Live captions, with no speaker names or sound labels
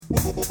Hi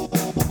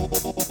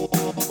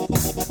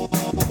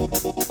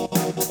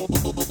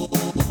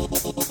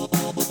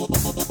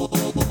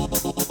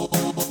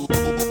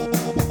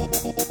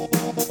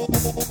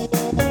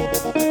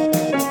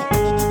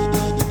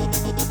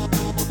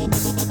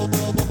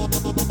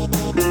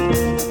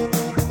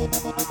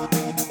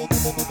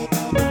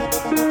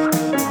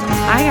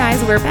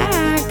guys, we're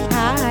back.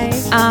 Hi.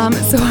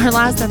 So our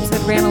last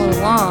episode ran a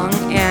little long,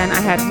 and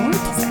I had more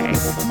to say.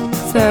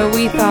 So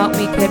we thought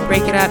we could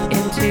break it up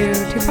into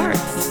 2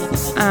 parts.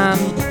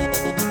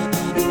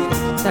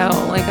 So,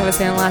 like I was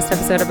saying in the last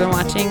episode, I've been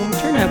watching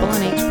Chernobyl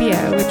on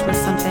HBO, which was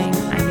something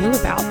I knew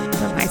about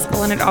from high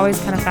school, and it always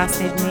kind of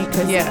fascinated me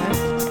because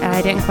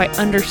I didn't quite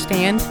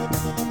understand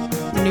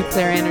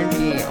nuclear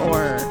energy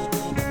or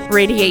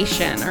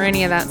radiation or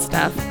any of that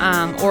stuff,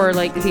 or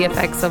like the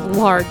effects of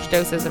large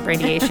doses of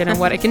radiation and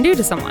what it can do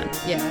to someone.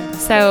 Yeah.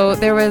 So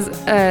there was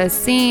a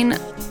scene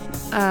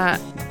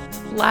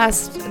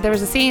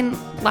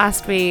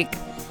last week,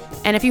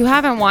 and if you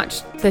haven't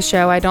watched the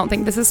show, I don't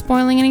think this is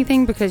spoiling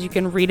anything because you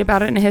can read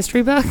about it in a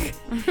history book.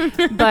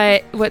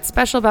 But what's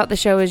special about the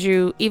show is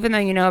even though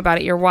you know about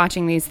it, you're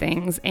watching these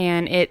things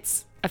and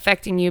it's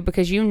affecting you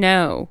because you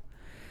know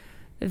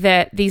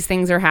that these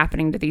things are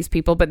happening to these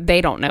people, but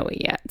they don't know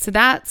it yet. So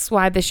that's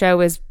why the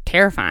show is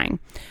terrifying,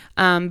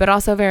 but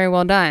also very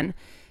well done.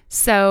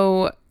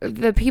 So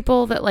the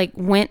people that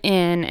went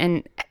in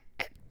and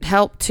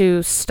helped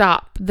to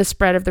stop the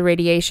spread of the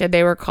radiation,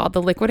 they were called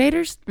the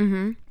liquidators.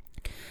 Mm-hmm.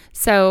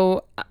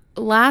 So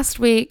last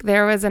week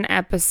there was an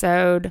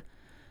episode,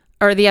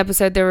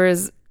 there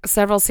was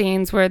several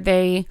scenes where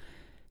they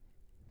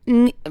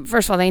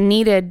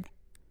needed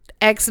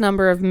X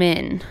number of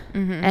men,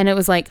 and it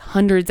was like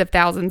hundreds of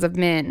thousands of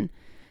men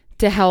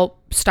to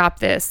help stop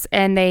this.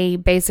 And they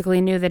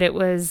basically knew that it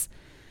was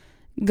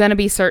going to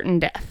be certain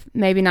death.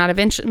 Maybe not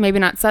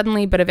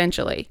suddenly, but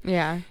eventually.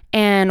 Yeah.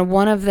 And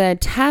one of the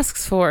task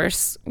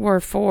force were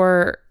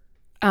for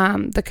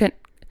the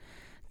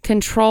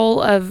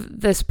control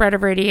of the spread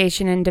of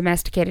radiation in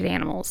domesticated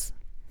animals.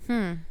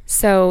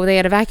 So they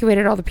had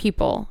evacuated all the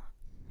people,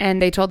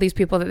 and they told these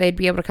people that they'd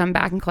be able to come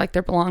back and collect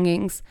their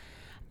belongings.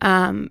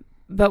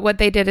 But what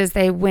they did is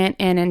they went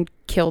in and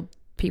killed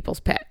people's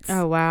pets.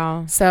 Oh,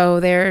 wow. So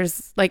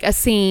there's a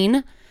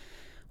scene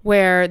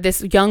where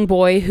this young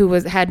boy who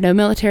had no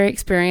military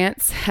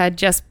experience had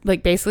just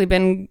basically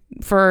been,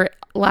 for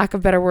lack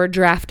of a better word,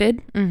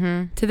 drafted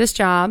to this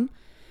job.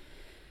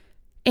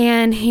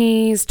 And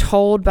he's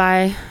told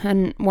by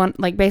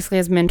basically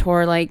his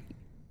mentor,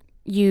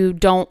 you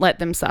don't let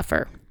them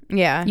suffer.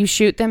 Yeah. You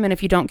shoot them, and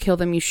if you don't kill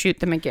them, you shoot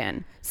them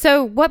again.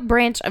 So what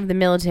branch of the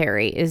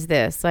military is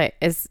this?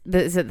 Is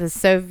it the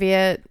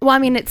Soviet? Well, I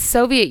mean, it's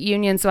Soviet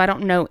Union, so I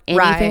don't know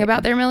anything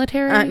about their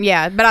military.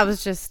 Yeah, but I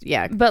was just,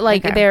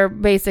 But they're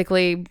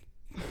basically,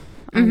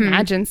 I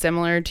imagine,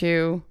 similar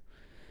to,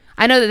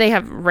 I know that they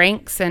have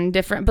ranks and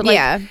different, but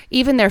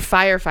even their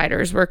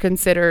firefighters were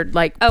considered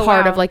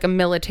part of a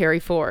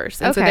military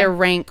force. And so their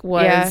rank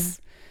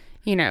was,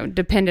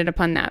 dependent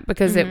upon that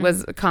because it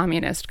was a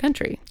communist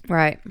country.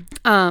 Right.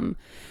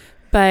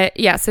 But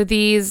yeah,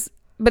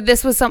 but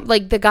this was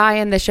the guy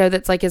in the show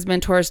that's his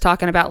mentor is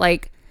talking about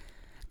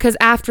because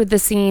after the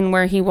scene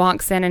where he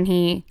walks in and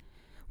he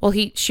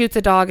shoots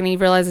a dog and he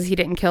realizes he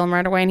didn't kill him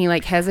right away and he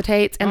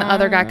hesitates and the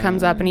other guy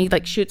comes up and he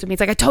shoots him.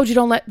 He's I told you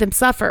don't let them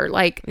suffer.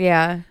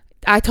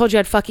 I told you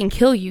I'd fucking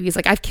kill you. He's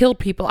I've killed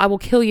people. I will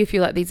kill you if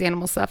you let these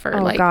animals suffer.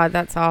 Oh God,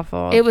 that's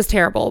awful. It was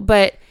terrible.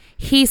 But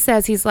he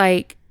says he's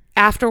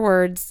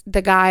afterwards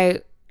the guy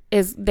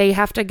they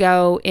have to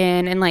go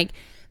in and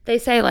they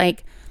say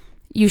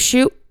you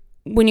shoot.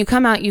 When you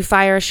come out, you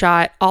fire a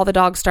shot, all the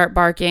dogs start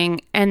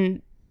barking,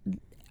 and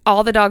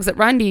all the dogs that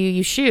run to you,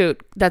 you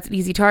shoot. That's an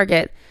easy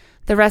target.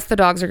 The rest of the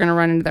dogs are going to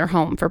run into their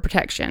home for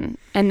protection.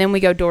 And then we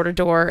go door to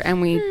door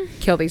and we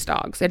kill these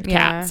dogs and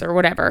cats or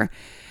whatever.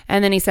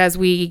 And then he says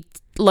we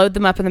load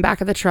them up in the back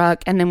of the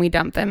truck and then we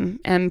dump them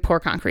and pour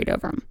concrete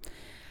over them.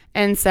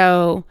 And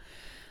so,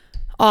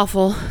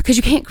 awful, because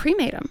you can't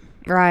cremate them.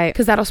 Right.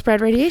 Because that'll spread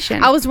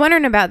radiation. I was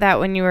wondering about that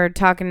when you were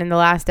talking in the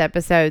last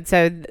episode.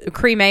 So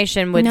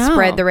cremation would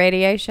spread the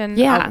radiation?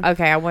 Yeah.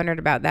 Okay, I wondered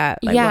about that.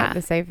 What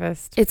the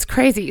safest? It's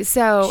crazy.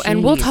 So,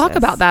 and we'll talk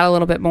about that a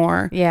little bit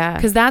more. Yeah.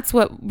 Because that's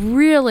what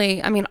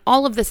really,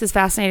 all of this is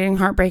fascinating and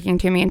heartbreaking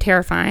to me and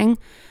terrifying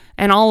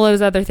and all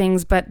those other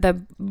things. But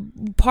the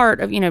part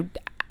of,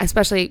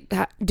 especially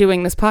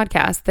doing this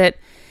podcast that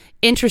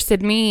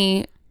interested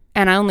me,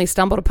 and I only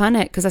stumbled upon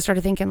it because I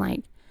started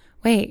thinking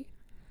wait,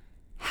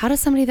 how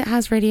does somebody that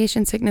has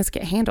radiation sickness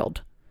get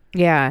handled?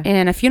 Yeah.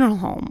 In a funeral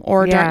home?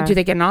 Or do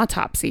they get an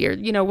autopsy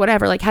or,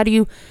 whatever? How do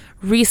you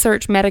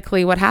research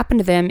medically what happened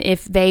to them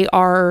if they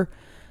are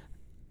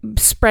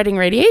spreading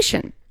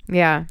radiation?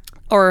 Yeah.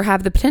 Or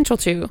have the potential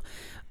to,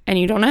 and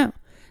you don't know.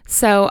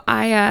 So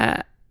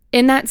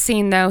in that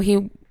scene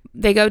though,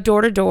 they go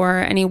door to door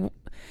and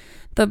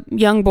the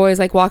young boy is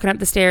walking up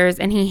the stairs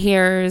and he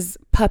hears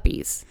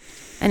puppies.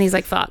 And he's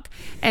fuck.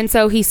 And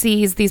so he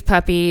sees these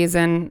puppies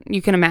and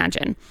you can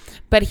imagine.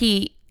 But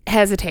he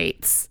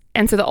hesitates.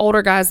 And so the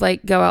older guys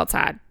go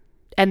outside.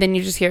 and then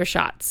you just hear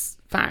shots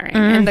firing.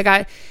 And the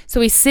guy,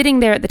 so he's sitting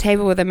there at the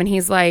table with him, and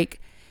he's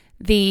like,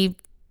 he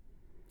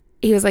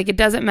was like, it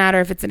doesn't matter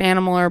if it's an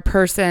animal or a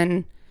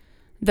person.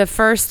 The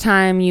first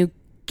time you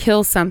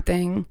kill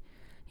something,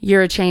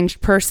 you're a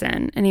changed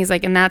person. And he's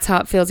like, and that's how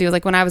it feels. He was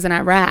like, when I was in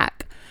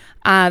Iraq,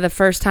 the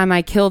first time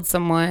I killed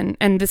someone,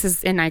 and this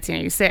is in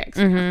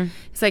 1986.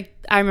 It's like,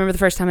 I remember the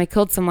first time I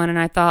killed someone, and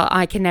I thought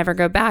I can never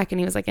go back. And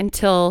he was like,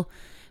 until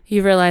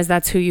you realize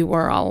that's who you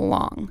were all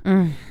along.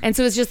 And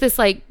so it's just this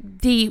like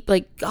deep,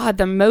 like, God,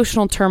 the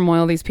emotional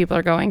turmoil these people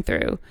are going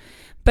through,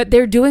 but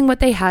they're doing what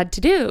they had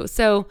to do.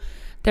 So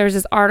there's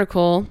this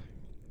article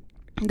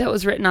that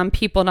was written on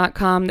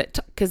people.com that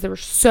because there were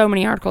so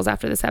many articles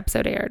after this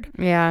episode aired.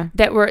 Yeah.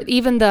 That were,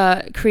 even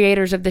the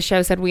creators of the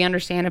show said, we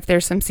understand if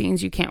there's some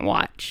scenes you can't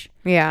watch.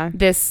 Yeah.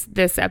 This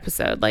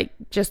episode, like,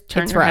 just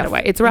turn your head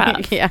away. It's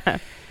rough. Yeah.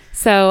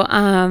 So,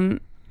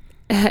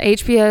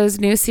 HBO's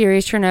new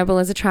series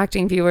Chernobyl is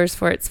attracting viewers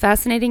for its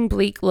fascinating,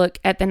 bleak look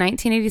at the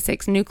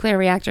 1986 nuclear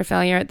reactor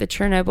failure at the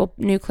Chernobyl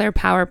nuclear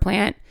power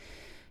plant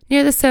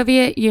near the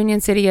Soviet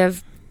Union city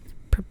of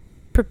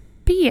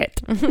Pripyat,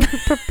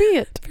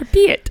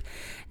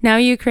 now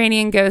a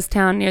Ukrainian ghost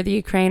town near the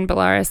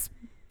Ukraine-Belarus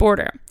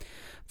border.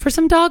 For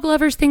some dog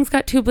lovers, things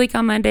got too bleak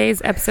on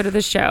Monday's episode of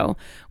the show,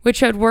 which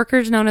showed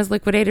workers known as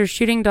liquidators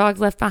shooting dogs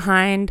left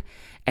behind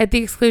at the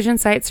exclusion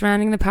site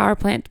surrounding the power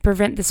plant to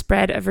prevent the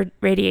spread of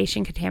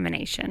radiation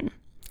contamination.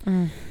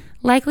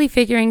 Likely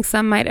figuring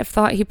some might have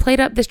thought he played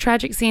up this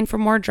tragic scene for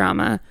more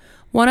drama,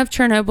 one of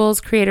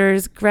Chernobyl's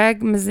creators,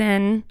 Greg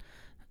Mazin,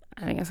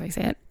 I think that's how you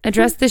say it,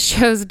 addressed the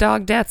show's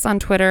dog deaths on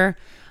Twitter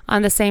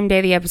on the same day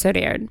the episode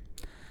aired.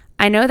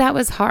 I know that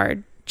was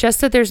hard. Just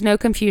so there's no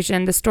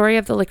confusion, the story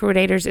of the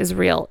liquidators is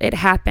real. It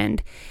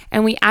happened.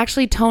 And we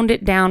actually toned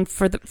it down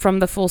from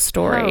the full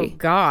story. Oh,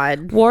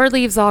 God. War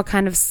leaves all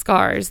kind of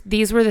scars.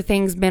 These were the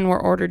things men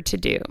were ordered to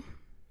do.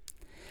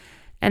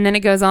 And then it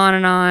goes on,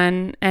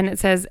 and it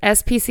says,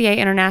 SPCA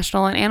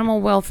International, an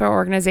animal welfare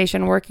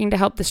organization working to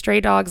help the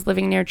stray dogs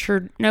living near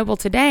Chernobyl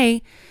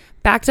today,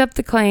 backed up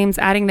the claims,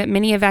 adding that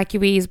many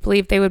evacuees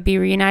believed they would be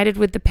reunited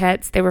with the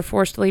pets they were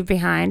forced to leave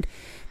behind,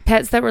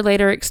 pets that were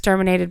later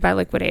exterminated by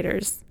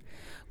liquidators.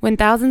 When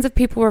thousands of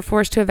people were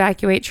forced to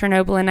evacuate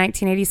Chernobyl in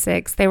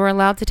 1986, they were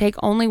allowed to take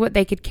only what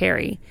they could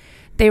carry.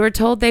 They were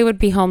told they would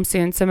be home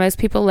soon, so most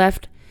people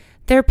left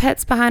their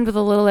pets behind with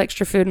a little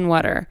extra food and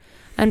water.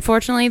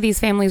 Unfortunately, these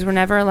families were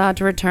never allowed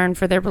to return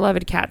for their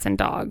beloved cats and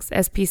dogs,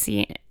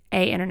 SPCA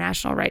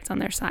International writes on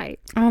their site.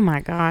 Oh,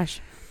 my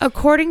gosh.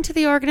 According to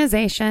the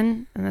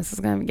organization, and this is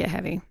going to get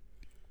heavy.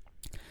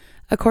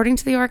 According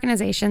to the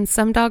organization,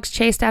 some dogs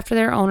chased after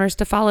their owners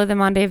to follow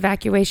them onto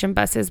evacuation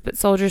buses, but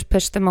soldiers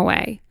pushed them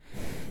away.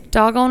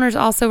 Dog owners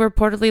also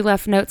reportedly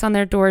left notes on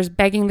their doors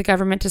begging the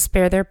government to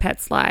spare their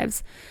pets'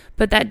 lives,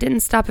 but that didn't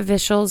stop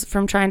officials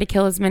from trying to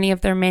kill as many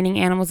of their remaining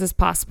animals as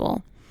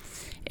possible.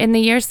 In the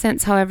years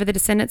since, however, the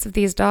descendants of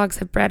these dogs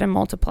have bred and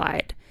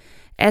multiplied.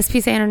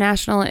 SPCA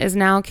International is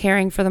now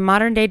caring for the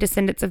modern-day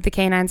descendants of the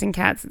canines and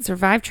cats that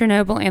survived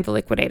Chernobyl and the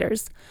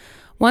liquidators.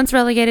 Once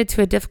relegated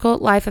to a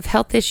difficult life of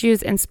health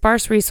issues and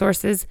sparse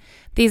resources,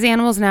 these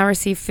animals now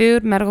receive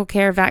food, medical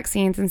care,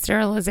 vaccines, and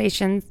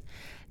sterilizations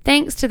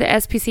thanks to the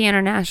SPCA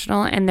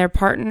International and their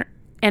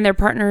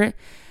partner,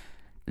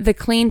 the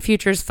Clean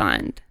Futures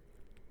Fund.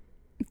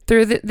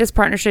 Through this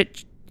partnership,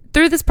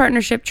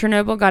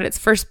 Chernobyl got its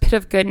first bit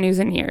of good news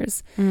in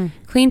years.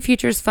 Clean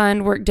Futures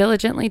Fund worked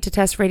diligently to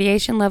test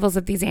radiation levels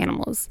of these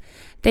animals.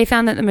 They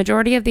found that the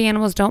majority of the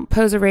animals don't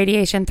pose a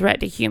radiation threat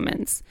to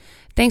humans.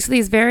 Thanks to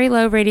these very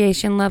low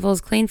radiation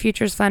levels, Clean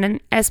Futures Fund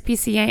and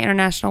SPCA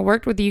International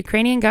worked with the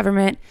Ukrainian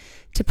government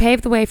to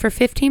pave the way for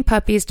 15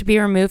 puppies to be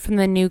removed from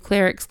the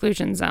nuclear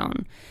exclusion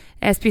zone,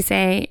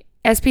 SPCA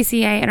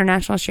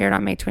International shared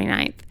on May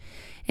 29th.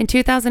 In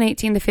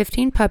 2018, the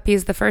 15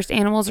 puppies, the first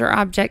animals or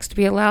objects to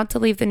be allowed to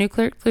leave the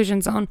nuclear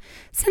exclusion zone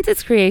since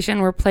its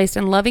creation, were placed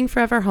in loving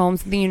forever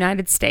homes in the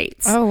United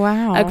States. Oh,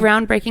 wow. A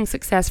groundbreaking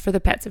success for the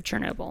pets of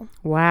Chernobyl.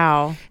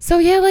 Wow. So,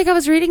 yeah, like I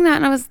was reading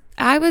that and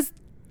I was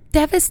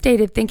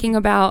devastated thinking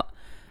about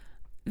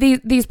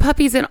these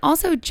puppies, and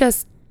also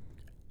just,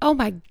 oh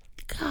my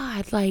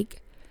God,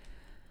 like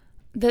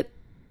the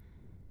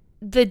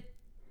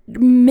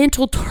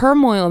mental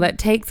turmoil that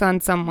takes on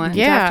someone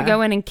to have to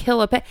go in and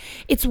kill a pet.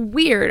 It's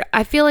weird.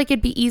 I feel like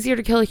it'd be easier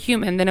to kill a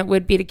human than it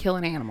would be to kill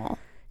an animal.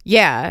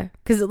 Yeah,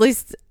 because at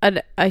least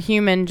a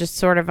human just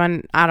sort of,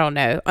 I don't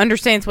know,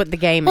 understands what the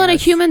game is. Well, and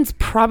a human's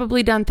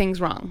probably done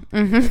things wrong.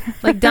 Mm-hmm.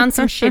 Like, done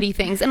some shitty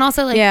things. And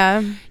also, like,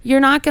 you're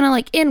not going to,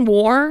 like, in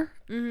war,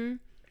 and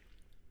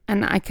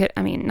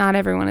not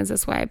everyone is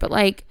this way, but,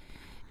 like,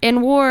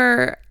 in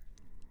war,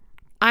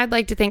 I'd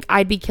like to think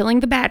I'd be killing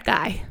the bad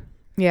guy.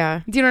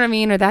 Yeah. Do you know what I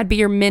mean? Or that'd be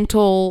your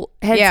mental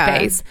headspace.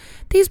 Yeah.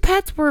 These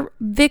pets were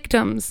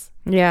victims.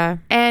 Yeah.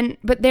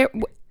 But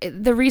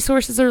the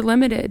resources are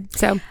limited.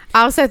 So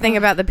I also think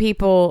about the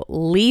people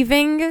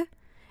leaving and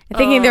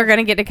thinking they're going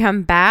to get to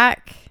come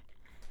back.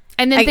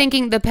 And then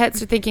thinking the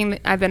pets are thinking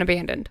that I've been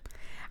abandoned.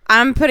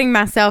 I'm putting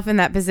myself in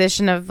that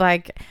position of,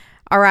 like,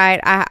 all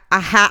right, I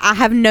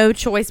have no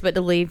choice but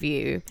to leave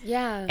you.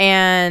 Yeah.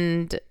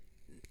 And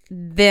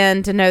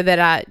then to know that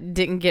I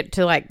didn't get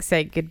to like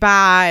say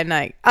goodbye and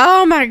like,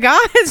 oh my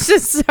God, it's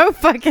just so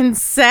fucking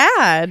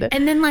sad.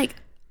 And then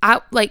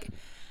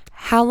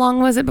how long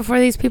was it before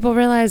these people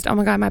realized, oh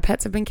my God, my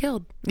pets have been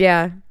killed?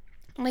 Yeah.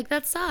 Like,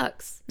 that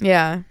sucks.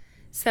 Yeah.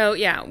 So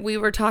yeah, we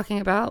were talking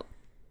about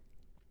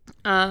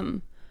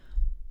how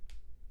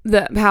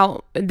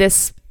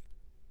this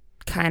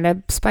kind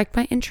of spiked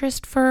my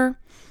interest for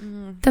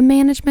the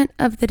management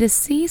of the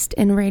deceased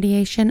in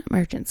radiation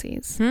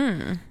emergencies.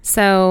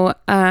 So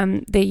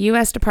the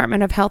U.S.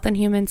 Department of Health and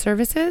Human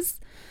Services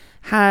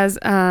has,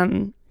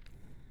 I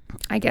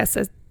guess,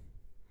 I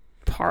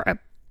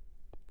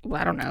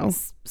don't know, a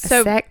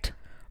sect.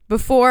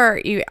 Before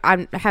you,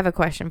 I have a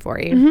question for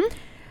you.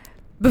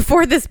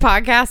 Before this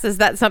podcast, is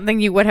that something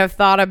you would have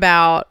thought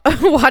about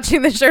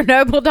watching the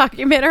Chernobyl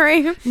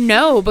documentary?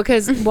 No,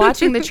 because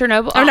watching the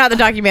Chernobyl... Or not the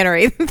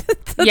documentary.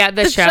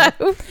 The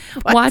show.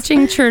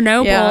 Watching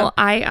Chernobyl,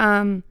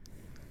 yeah.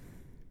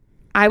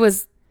 I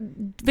was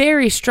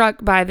very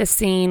struck by the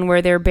scene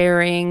where they're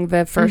burying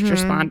the first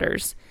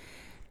responders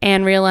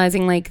and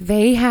realizing like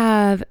they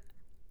have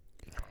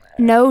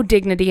no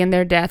dignity in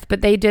their death,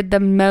 but they did the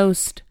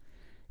most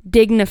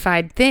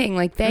dignified thing.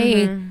 Like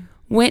they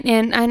went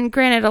in, and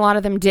granted, a lot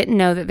of them didn't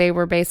know that they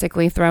were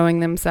basically throwing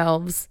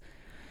themselves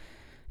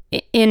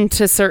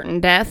into certain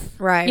death,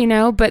 right? You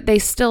know, but they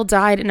still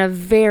died in a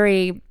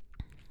very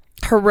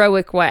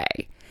heroic way.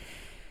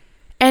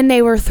 And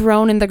they were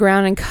thrown in the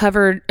ground and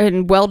covered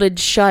and welded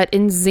shut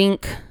in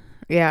zinc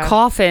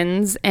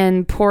coffins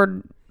and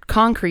poured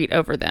concrete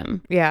over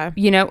them. Yeah.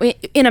 You know,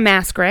 in a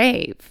mass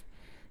grave.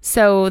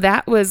 So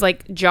that was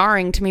like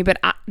jarring to me, but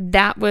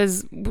that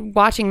was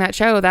watching that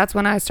show. That's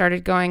when I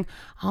started going,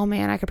 oh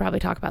man, I could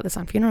probably talk about this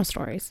on Funeral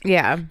Stories.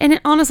 Yeah.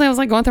 And honestly, I was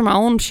like going through my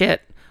own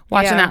shit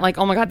watching that, like,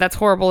 oh my God, that's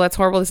horrible. That's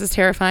horrible. This is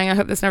terrifying. I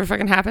hope this never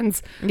fucking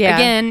happens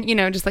again. You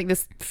know, just like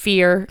this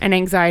fear and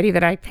anxiety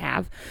that I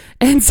have.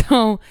 And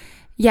so,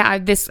 yeah,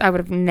 I would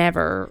have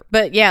never.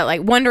 But yeah,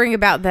 like wondering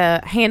about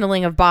the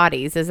handling of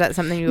bodies. Is that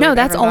something you would No,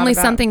 that's only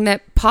something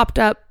that popped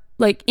up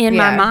like in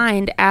my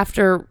mind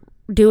after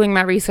doing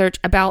my research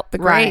about the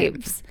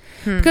graves.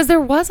 Because there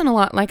wasn't a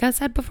lot, like I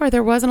said before,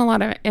 there wasn't a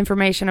lot of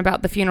information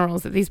about the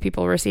funerals that these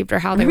people received or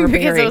how they were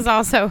buried. Because it was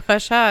also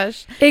hush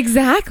hush.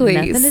 Exactly.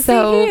 Nothing to see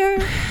here.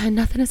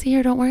 Nothing to see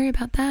here. Don't worry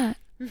about that.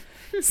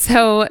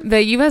 So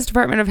the U.S.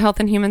 Department of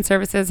Health and Human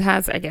Services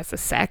has, I guess, a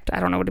sect.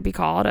 I don't know what it'd be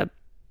called.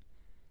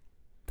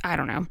 I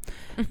don't know.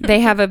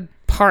 They have a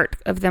part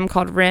of them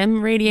called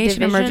REM,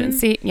 Radiation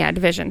Emergency. Yeah,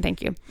 Division.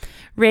 Thank you.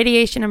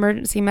 Radiation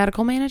Emergency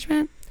Medical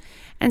Management.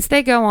 And so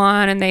they go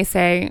on and they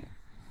say,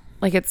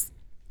 like, it's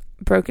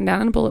broken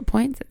down in bullet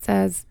points. It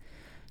says,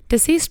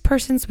 deceased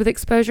persons with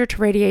exposure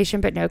to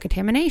radiation but no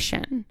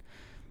contamination.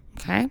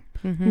 Okay.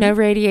 No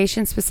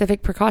radiation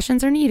specific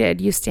precautions are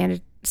needed. Use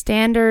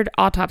standard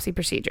autopsy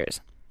procedures.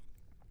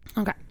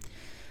 Okay.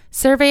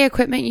 Survey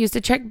equipment used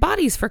to check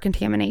bodies for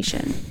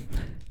contamination.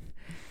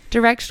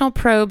 Directional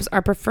probes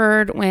are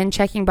preferred when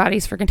checking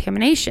bodies for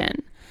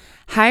contamination.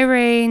 High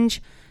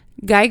range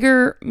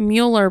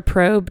Geiger-Muller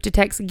probe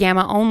detects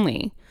gamma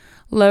only.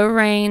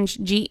 Low-range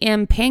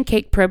GM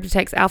pancake probe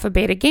detects alpha,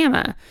 beta,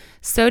 gamma.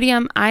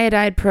 Sodium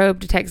iodide probe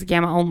detects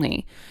gamma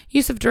only.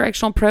 Use of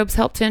directional probes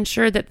help to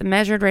ensure that the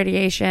measured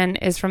radiation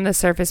is from the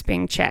surface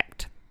being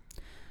checked.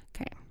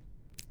 Okay.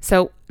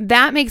 So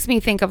that makes me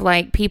think of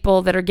like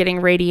people that are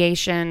getting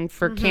radiation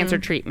for cancer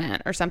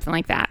treatment or something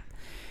like that.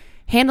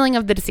 Handling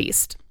of the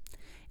deceased.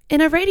 In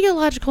a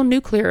radiological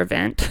nuclear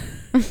event,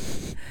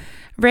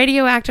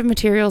 radioactive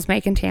materials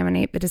may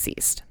contaminate the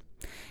deceased.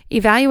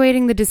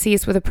 Evaluating the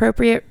deceased with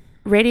appropriate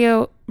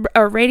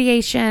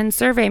radiation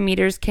survey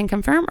meters can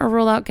confirm or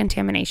rule out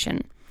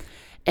contamination.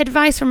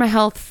 Advice from a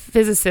health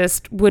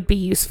physicist would be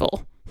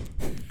useful.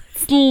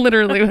 It's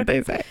literally what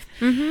they say.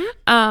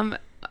 And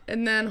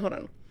then, hold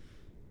on.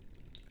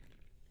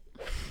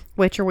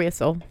 Wet your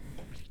whistle.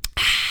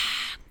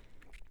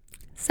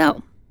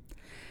 So,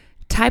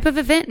 type of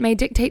event may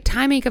dictate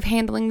timing of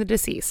handling the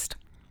deceased.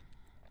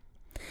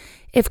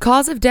 If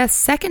cause of death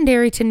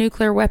secondary to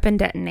nuclear weapon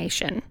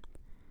detonation,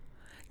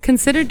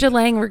 consider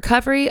delaying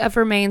recovery of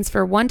remains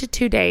for 1 to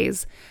 2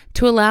 days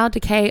to allow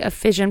decay of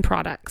fission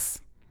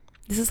products.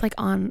 This is like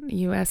on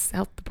U.S.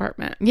 Health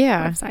Department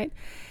website.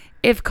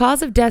 If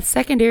cause of death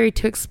secondary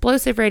to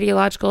explosive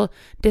radiological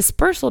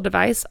dispersal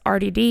device,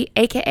 RDD,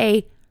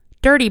 aka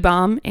dirty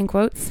bomb, in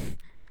quotes,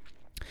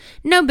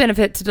 no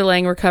benefit to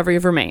delaying recovery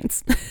of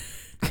remains.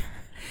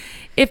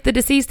 If the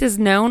deceased is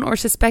known or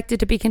suspected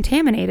to be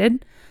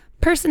contaminated,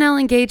 personnel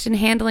engaged in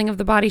handling of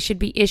the body should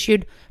be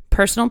issued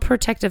personal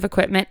protective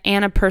equipment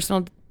and a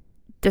personal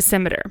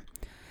dosimeter.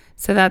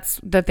 So that's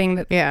the thing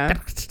that...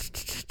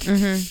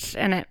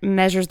 And it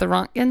measures the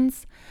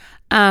Roentgens.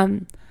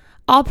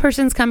 All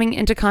persons coming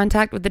into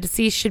contact with the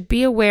deceased should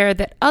be aware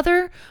that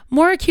other,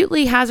 more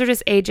acutely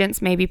hazardous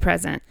agents may be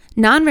present.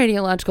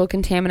 Non-radiological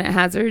contaminant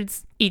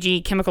hazards,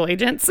 e.g. chemical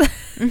agents,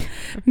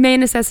 may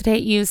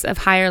necessitate use of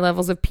higher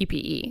levels of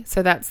PPE.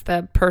 So that's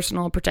the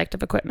personal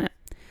protective equipment.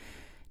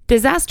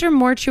 Disaster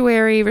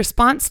mortuary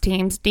response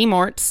teams,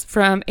 DMORTs,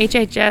 from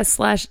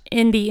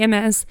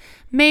HHS/NDMS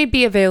may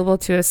be available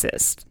to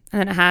assist. And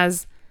then it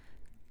has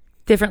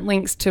different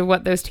links to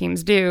what those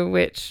teams do,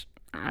 which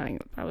I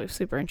think is probably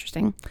super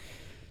interesting.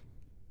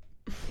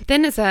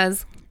 Then it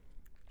says,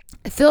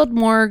 field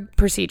morgue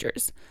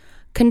procedures.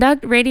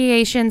 Conduct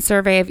radiation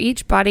survey of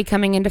each body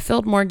coming into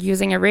field morgue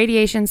using a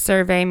radiation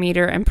survey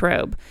meter and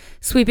probe,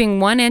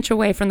 sweeping 1 inch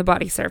away from the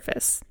body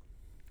surface.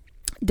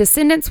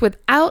 Descendants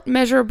without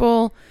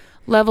measurable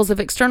levels of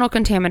external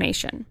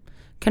contamination.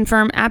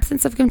 Confirm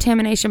absence of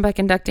contamination by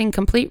conducting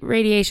complete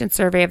radiation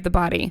survey of the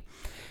body.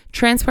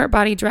 Transport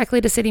body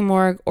directly to city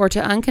morgue or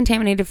to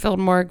uncontaminated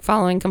field morgue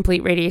following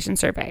complete radiation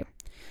survey.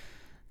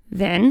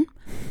 Then,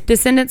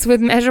 descendants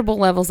with measurable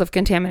levels of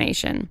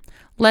contamination,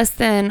 less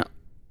than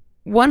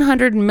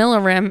 100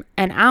 millirem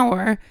an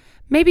hour,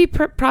 may be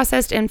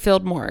processed in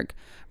field morgue.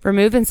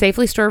 Remove and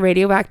safely store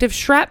radioactive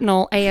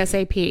shrapnel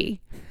ASAP.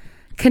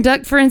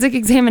 Conduct forensic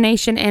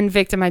examination and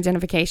victim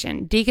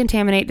identification.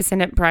 Decontaminate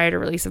descendant prior to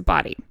release of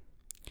body.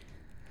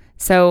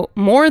 So,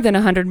 more than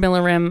 100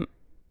 millirem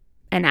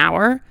an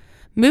hour,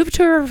 move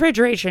to a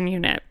refrigeration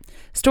unit.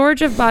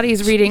 Storage of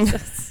bodies reading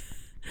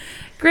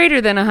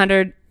greater than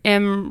 100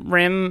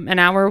 mrem an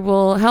hour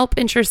will help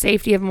ensure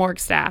safety of morgue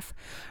staff.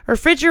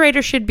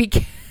 Refrigerator should be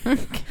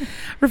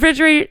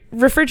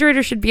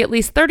at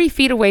least 30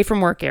 feet away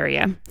from work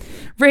area.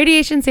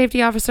 Radiation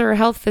safety officer or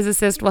health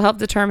physicist will help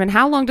determine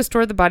how long to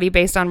store the body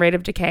based on rate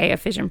of decay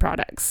of fission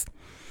products.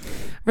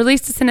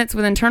 Release descendants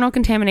with internal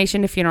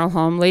contamination to funeral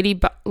home.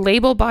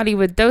 Label body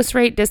with dose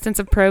rate, distance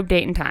of probe,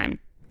 date, and time.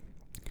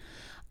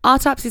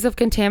 Autopsies of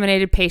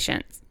contaminated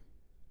patients.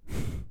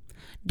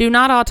 Do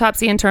not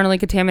autopsy internally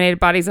contaminated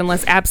bodies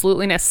unless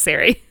absolutely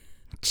necessary.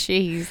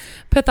 Jeez.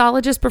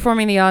 Pathologist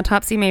performing the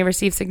autopsy may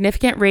receive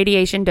significant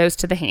radiation dose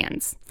to the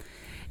hands.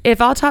 If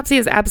autopsy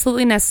is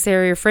absolutely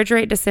necessary,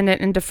 refrigerate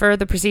descendant and defer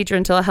the procedure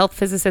until a health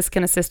physicist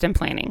can assist in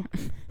planning.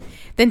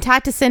 Then tie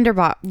to cinder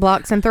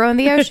blocks and throw in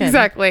the ocean.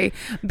 Exactly.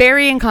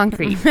 Bury in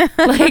concrete.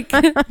 Like,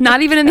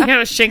 not even in the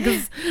ocean,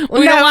 because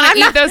we don't want to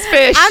eat those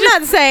fish. I'm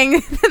not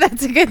saying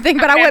that's a good thing,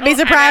 but I wouldn't be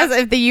surprised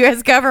if the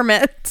U.S.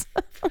 government...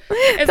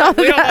 It's like,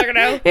 we don't fucking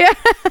know. Yeah.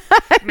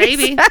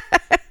 Maybe.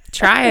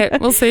 Try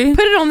it. We'll see.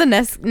 Put it on the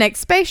next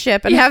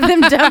spaceship and have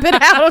them dump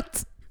it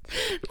out.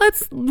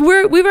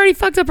 We've already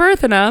fucked up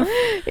Earth enough.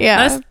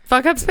 Yeah. Let's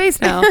fuck up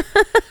space now.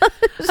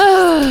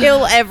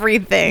 Kill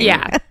everything.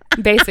 Yeah.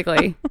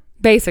 Basically.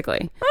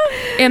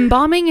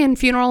 Embalming and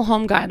funeral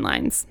home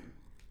guidelines.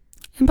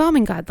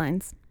 Embalming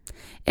guidelines.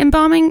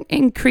 Embalming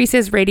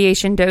increases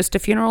radiation dose to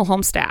funeral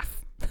home staff.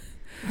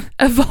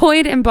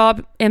 Avoid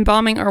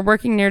embalming or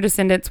working near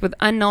descendants with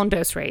unknown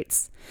dose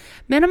rates.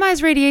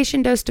 Minimize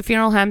radiation dose to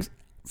funeral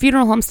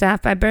home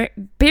staff by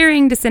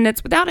burying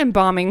descendants without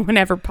embalming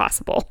whenever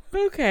possible.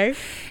 Okay.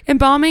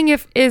 Embalming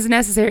is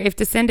necessary if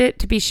descendant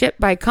to be shipped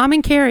by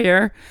common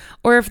carrier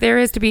or if there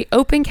is to be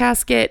open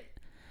casket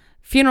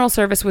funeral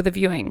service with a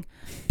viewing.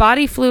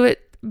 Body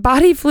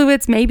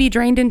fluids may be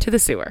drained into the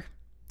sewer.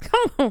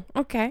 Oh,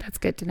 okay. That's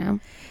good to know.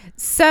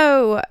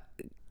 So,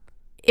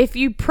 if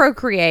you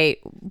procreate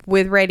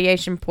with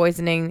radiation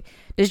poisoning,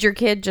 does your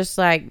kid just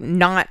like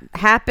not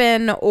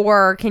happen,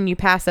 or can you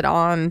pass it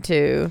on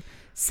to?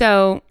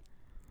 So,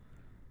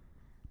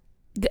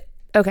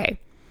 okay.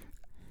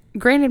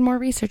 Granted, more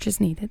research is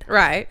needed.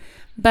 Right.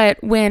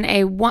 But when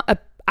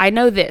I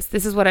know this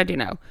is what I do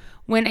know.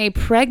 When a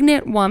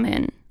pregnant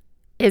woman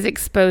is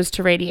exposed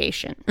to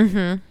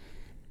radiation,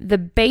 the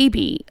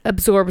baby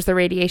absorbs the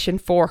radiation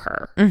for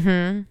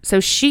her. So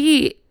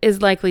she is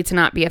likely to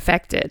not be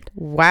affected.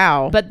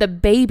 Wow. But the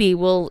baby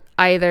will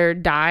either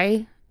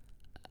die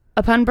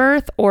upon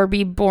birth or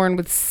be born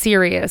with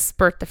serious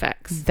birth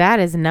defects. That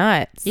is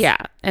nuts. Yeah.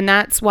 And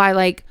that's why,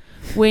 like,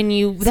 when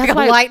you... That's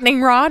like a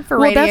lightning rod for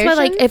radiation? That's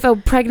why, like, if a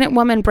pregnant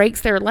woman breaks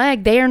their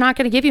leg, they are not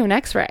going to give you an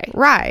x-ray.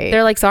 Right.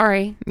 They're like,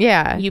 sorry.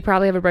 Yeah. You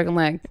probably have a broken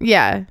leg.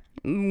 Yeah.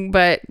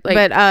 But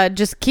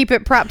just keep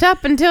it propped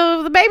up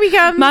until the baby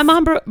comes. My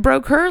mom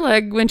broke her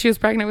leg when she was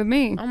pregnant with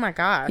me. Oh my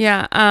gosh.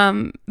 Yeah.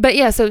 But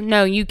yeah, so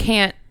no, you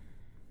can't.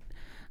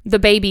 The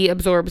baby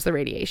absorbs the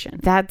radiation.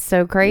 That's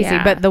so crazy.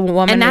 Yeah. But the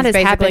woman and that is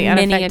has basically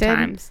happened unaffected?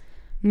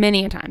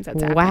 many a times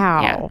that's happened.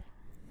 Wow.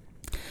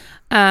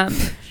 Yeah.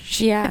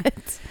 Yeah.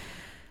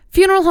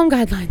 Funeral home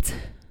guidelines.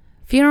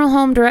 Funeral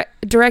home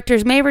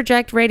directors may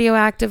reject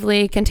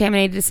radioactively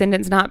contaminated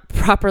descendants not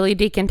properly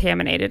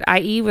decontaminated,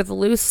 i.e. with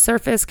loose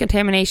surface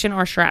contamination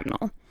or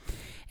shrapnel.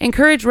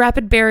 Encourage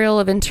rapid burial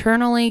of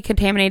internally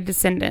contaminated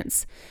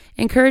descendants.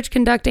 Encourage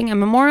conducting a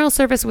memorial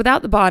service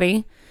without the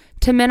body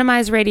to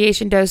minimize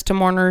radiation dose to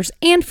mourners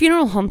and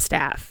funeral home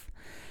staff.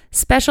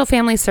 Special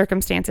family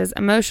circumstances,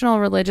 emotional,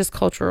 religious,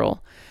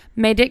 cultural,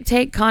 may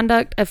dictate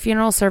conduct of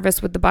funeral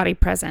service with the body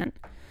present.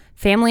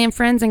 Family and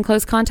friends in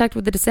close contact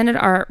with the descendant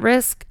are at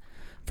risk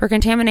for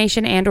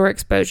contamination and or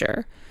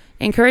exposure.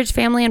 Encourage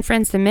family and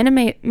friends to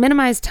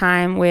minimize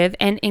time with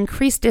and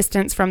increase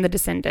distance from the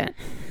descendant.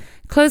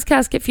 Closed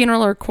casket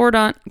funeral or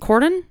cordon?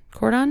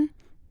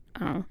 I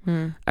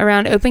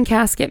around open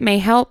casket may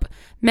help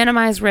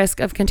minimize risk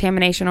of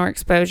contamination or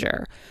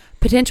exposure.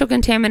 Potential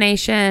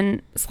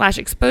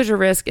contamination/exposure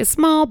risk is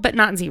small, but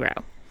not zero.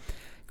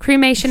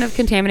 Cremation of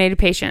contaminated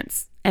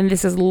patients. And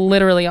this is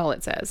literally all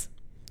it says.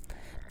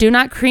 Do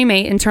not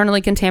cremate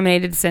internally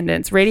contaminated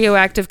descendants.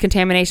 Radioactive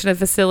contamination of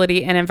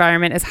facility and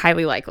environment is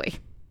highly likely.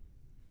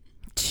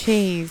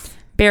 Jeez.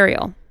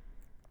 Burial.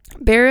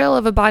 Burial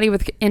of a body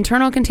with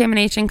internal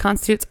contamination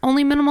constitutes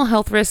only minimal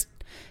health risk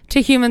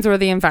to humans or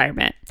the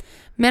environment.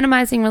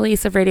 Minimizing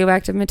release of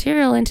radioactive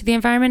material into the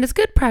environment is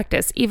good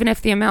practice, even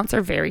if the amounts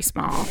are very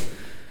small.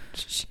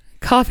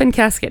 Coffin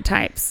casket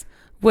types.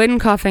 Wooden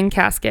coffin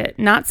casket,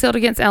 not sealed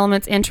against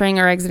elements entering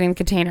or exiting the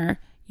container.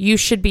 You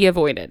should be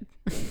avoided.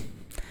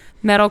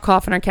 Metal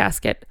coffin or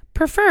casket.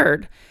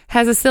 Preferred.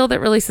 Has a seal that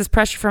releases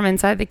pressure from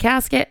inside the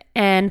casket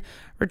and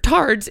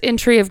retards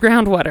entry of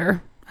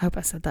groundwater. I hope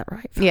I said that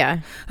right. Yeah.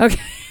 Okay.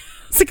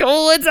 It's like,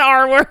 oh, it's an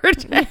R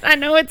word. I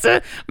know it's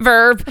a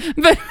verb,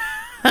 but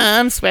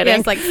I'm sweating. Yeah,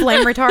 it's like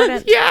flame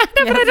retardant. Yeah,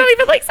 no, but I don't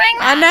even like saying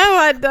that.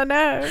 I don't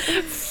know.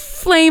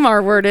 Flame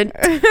R worded.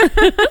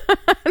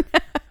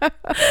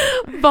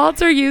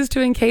 Vaults are used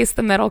to encase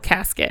the metal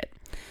casket.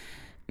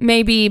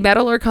 Maybe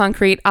metal or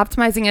concrete.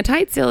 Optimizing a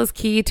tight seal is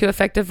key to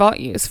effective vault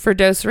use. For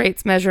dose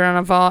rates measured on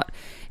a vault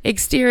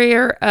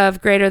exterior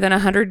of greater than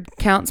 100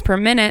 counts per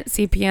minute,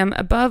 CPM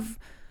above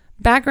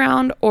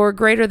background or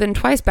greater than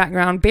twice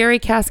background, bury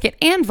casket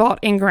and vault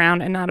in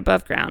ground and not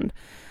above ground.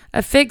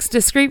 Affix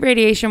discrete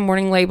radiation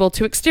warning label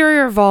to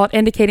exterior vault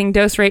indicating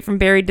dose rate from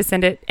buried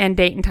descendant and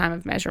date and time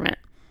of measurement.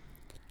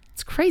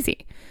 It's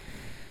crazy.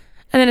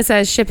 And then it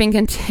says shipping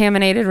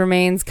contaminated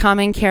remains.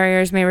 Common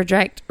carriers may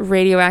reject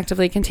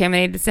radioactively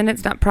contaminated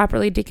descendants not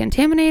properly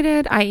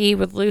decontaminated, i.e.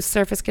 with loose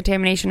surface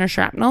contamination or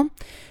shrapnel.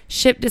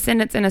 Ship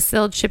descendants in a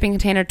sealed shipping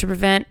container to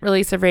prevent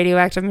release of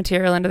radioactive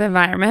material into the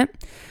environment.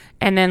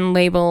 And then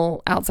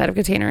label outside of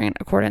container in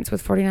accordance with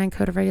 49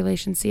 Code of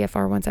Regulations,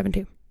 CFR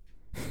 172.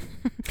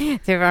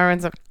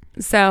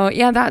 So,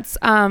 yeah, that's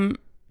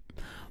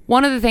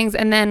one of the things.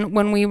 And then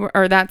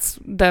that's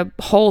the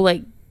whole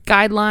like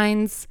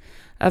guidelines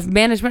of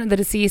management of the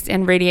deceased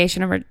and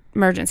radiation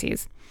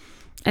emergencies.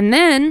 And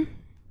then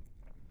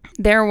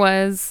there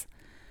was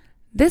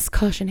this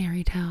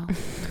cautionary tale.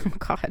 Oh,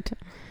 God.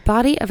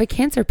 Body of a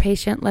cancer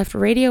patient left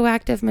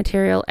radioactive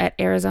material at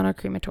Arizona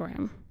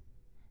crematorium.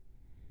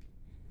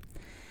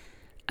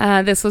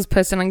 This was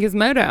posted on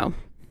Gizmodo.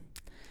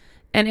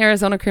 An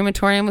Arizona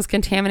crematorium was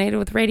contaminated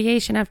with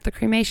radiation after the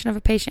cremation of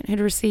a patient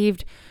who'd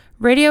received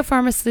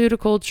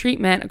radiopharmaceutical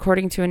treatment,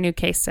 according to a new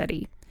case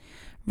study.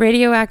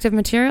 Radioactive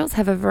materials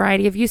have a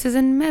variety of uses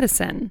in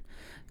medicine,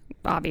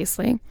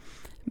 obviously.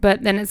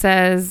 But then it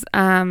says,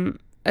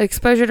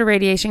 exposure to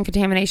radiation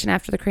contamination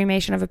after the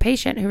cremation of a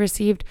patient who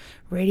received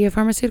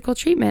radiopharmaceutical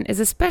treatment is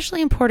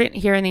especially important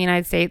here in the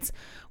United States,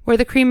 where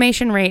the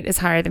cremation rate is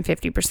higher than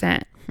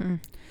 50%.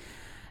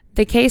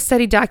 The case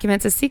study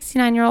documents a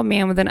 69-year-old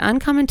man with an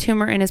uncommon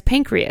tumor in his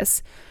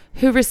pancreas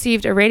who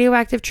received a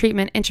radioactive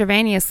treatment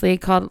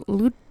intravenously called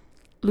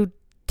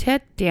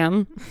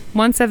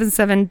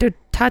lutetium-177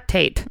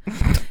 dotatate.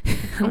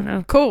 I don't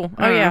know. Cool.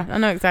 Oh, yeah. I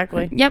know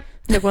exactly. Yep.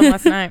 Took one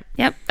last night.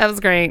 Yep. That was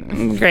great.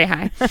 Great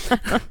high.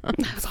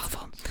 That was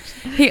awful.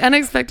 He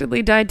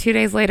unexpectedly died 2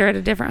 days later at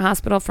a different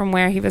hospital from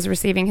where he was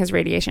receiving his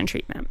radiation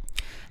treatment.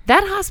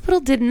 That hospital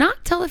did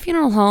not tell the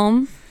funeral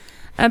home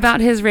about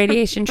his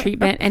radiation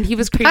treatment, and he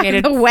was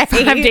cremated 5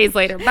 days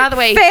later. By the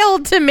way,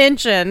 failed to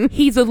mention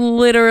he's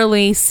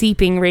literally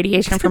seeping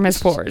radiation from his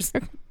pores.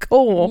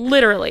 Cool.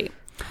 Literally.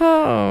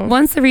 Oh.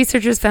 Once the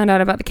researchers found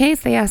out about the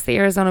case, they asked the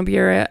Arizona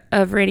Bureau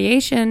of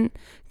Radiation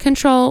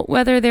Control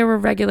whether there were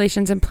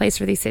regulations in place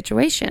for these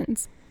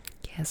situations.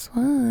 Guess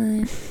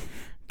what?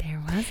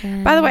 There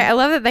wasn't. By the way, I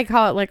love that they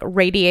call it like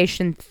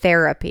radiation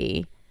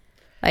therapy.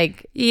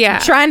 Like, yeah,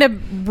 trying to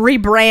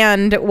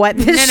rebrand what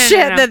this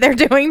that they're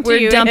doing to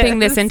you. We're dumping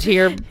this into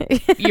your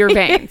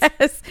veins.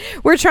 Yes.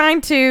 We're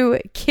trying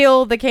to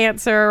kill the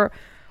cancer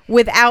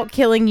without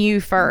killing you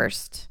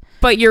first.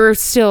 But you're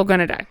still going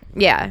to die.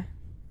 Yeah.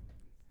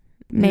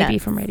 Maybe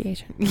from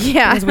radiation.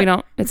 Yeah.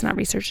 Because it's not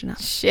researched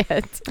enough.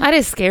 Shit. That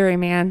is scary,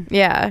 man.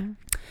 Yeah.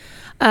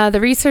 The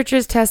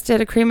researchers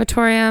tested a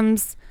crematorium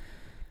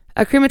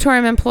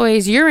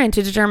employee's urine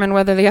to determine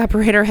whether the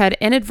operator had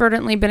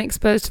inadvertently been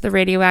exposed to the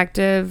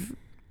radioactive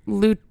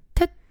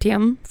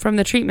lutetium from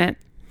the treatment.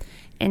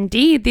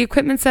 Indeed, the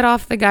equipment set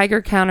off the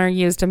Geiger counter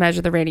used to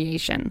measure the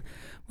radiation,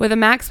 with a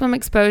maximum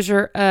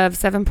exposure of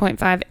 7.5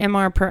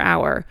 MR per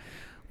hour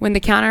when the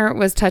counter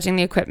was touching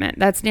the equipment.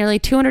 That's nearly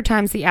 200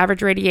 times the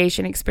average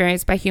radiation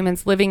experienced by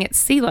humans living at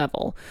sea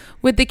level,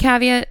 with the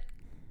caveat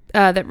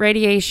that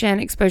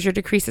radiation exposure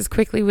decreases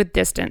quickly with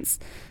distance,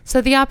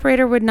 so the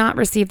operator would not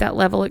receive that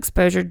level of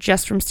exposure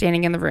just from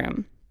standing in the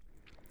room.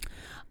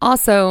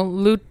 Also,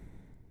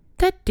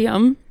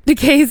 lutetium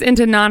decays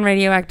into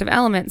non-radioactive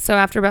elements, so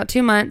after about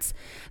 2 months,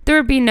 there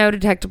would be no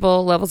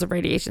detectable levels of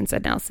radiation,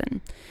 said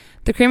Nelson.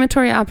 The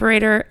crematory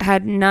operator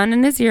had none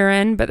in his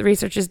urine, but the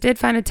researchers did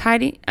find a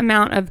tiny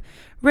amount of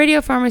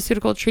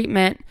radiopharmaceutical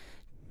treatment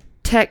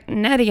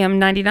technetium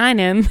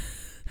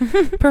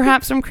 99M,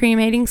 perhaps from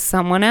cremating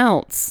someone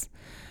else.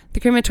 The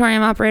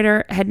crematorium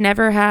operator had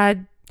never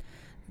had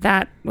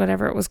that,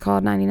 whatever it was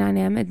called,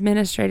 99M,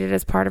 administered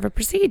as part of a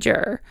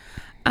procedure.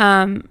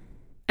 And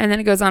then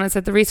it goes on and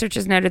said the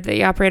researchers noted that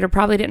the operator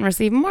probably didn't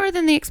receive more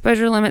than the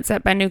exposure limit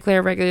set by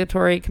Nuclear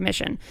Regulatory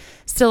Commission.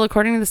 Still,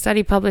 according to the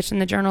study published in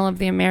the Journal of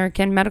the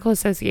American Medical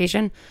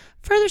Association,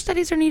 further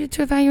studies are needed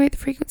to evaluate the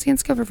frequency and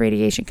scope of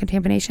radiation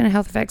contamination and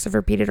health effects of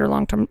repeated or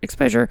long-term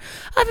exposure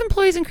of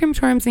employees in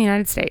crematoriums in the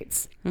United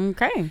States.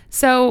 Okay.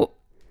 So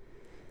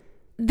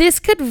this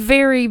could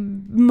very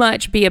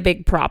much be a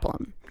big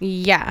problem.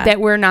 Yeah. That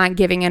we're not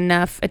giving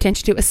enough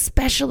attention to,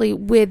 especially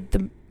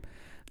with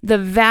the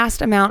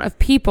vast amount of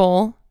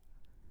people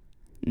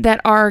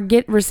that are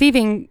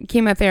receiving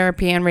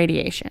chemotherapy and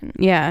radiation.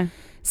 Yeah.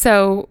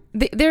 So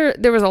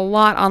there was a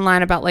lot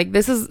online about like,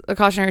 this is a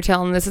cautionary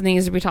tale and this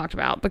needs to be talked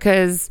about,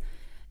 because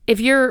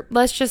if you're,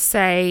 let's just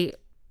say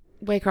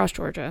Waycross,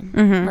 Georgia,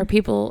 where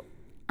people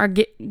are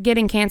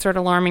getting cancer at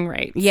alarming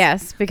rates.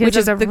 Yes, because which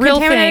is a the real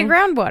contaminated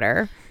thing,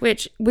 groundwater.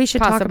 which we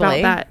should talk Possibly.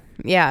 about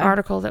that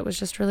article that was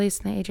just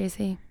released in the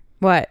AJC.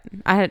 What?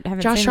 I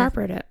haven't Josh seen Sharp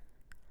wrote it.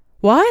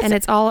 What? And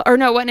it's all, or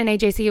no, it wasn't an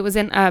AJC. It was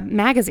in a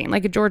magazine,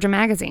 like a Georgia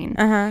magazine.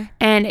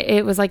 And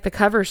it was like the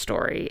cover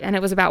story, and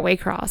it was about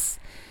Waycross.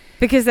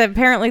 Because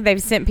apparently they've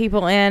sent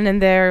people in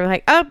and they're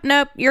like, oh,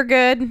 nope, you're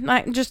good.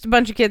 Like, just a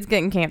bunch of kids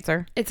getting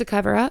cancer. It's a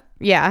cover up.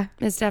 Yeah.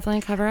 It's definitely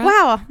a cover up.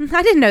 Wow.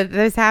 I didn't know that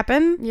this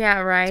happened. Yeah,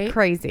 right. It's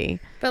crazy.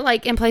 But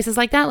like in places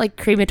like that, like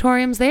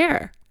crematoriums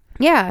there.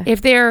 Yeah.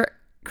 If they're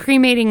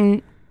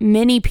cremating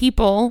many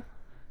people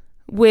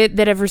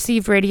that have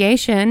received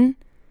radiation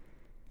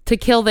to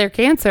kill their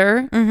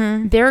cancer,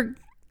 they're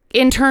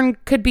in turn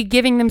could be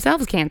giving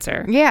themselves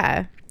cancer.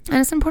 Yeah. And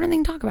it's an important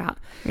thing to talk about.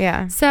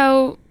 Yeah.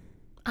 So,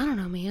 I don't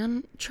know,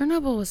 man.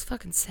 Chernobyl was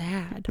fucking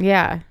sad.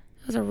 Yeah.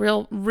 It was a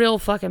real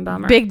fucking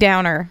bummer. Big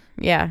downer.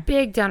 Yeah.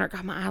 Big downer.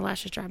 God, my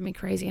eyelashes driving me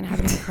crazy and I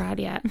haven't even cried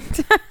yet.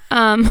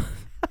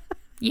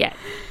 Yet.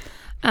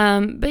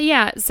 But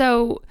yeah,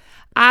 so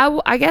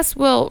I guess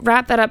we'll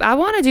wrap that up. I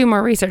want to do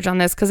more research on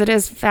this because it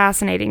is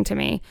fascinating to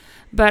me.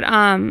 But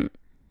I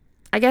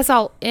guess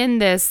I'll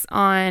end this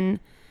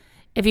on,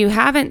 if you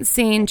haven't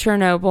seen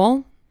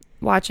Chernobyl,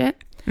 watch it.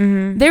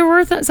 There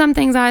were some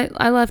things I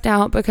left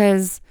out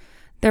because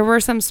there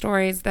were some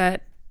stories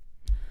that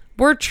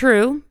were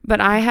true, but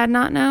I had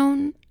not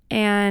known,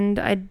 and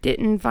I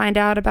didn't find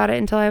out about it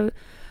until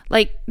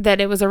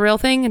that it was a real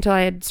thing until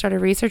I had started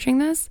researching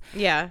this.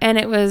 Yeah. And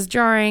it was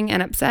jarring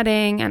and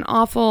upsetting and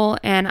awful,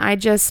 and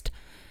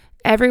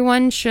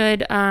everyone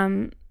should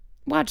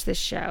watch this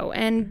show.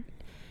 And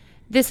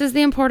this is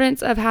the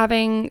importance of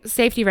having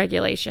safety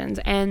regulations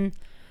and,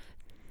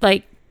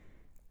 like,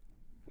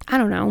 I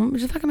don't know,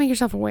 just fucking make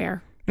yourself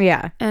aware.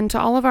 Yeah. And to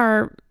all of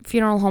our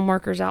funeral home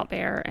workers out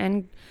there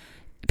and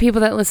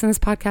people that listen to this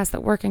podcast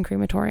that work in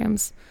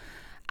crematoriums,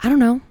 I don't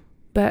know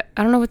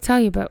what to tell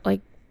you, but like,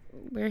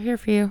 we're here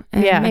for you.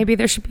 And maybe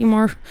there should be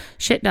more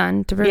shit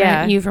done to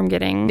prevent you from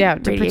getting to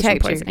radiation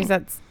protect poisoning. you, because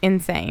that's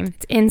insane.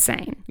 It's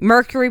insane.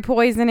 Mercury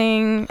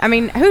poisoning. I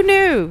mean, who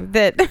knew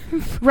that?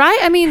 Right?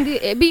 I mean, but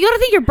you got to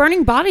think you're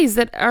burning bodies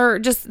that are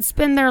just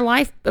spend their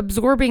life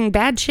absorbing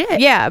bad shit.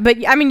 Yeah, but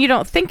I mean, you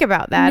don't think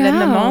about that in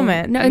the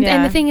moment. No,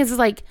 and the thing is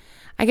like,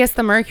 I guess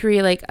the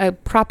mercury, like a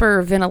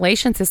proper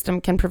ventilation system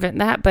can prevent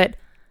that, but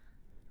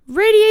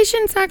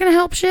radiation's not going to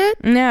help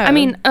shit. No. I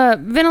mean,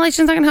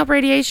 ventilation's not going to help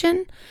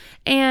radiation.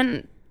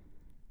 And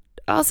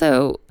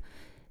also,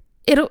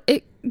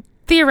 it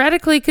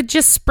theoretically could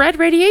just spread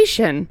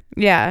radiation.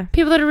 Yeah.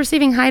 People that are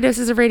receiving high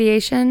doses of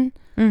radiation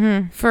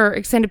for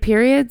extended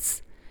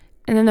periods,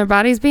 and then their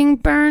body's being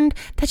burned,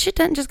 that shit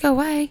doesn't just go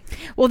away.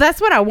 Well,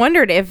 that's what I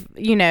wondered, if,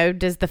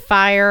 does the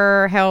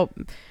fire help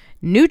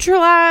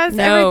neutralize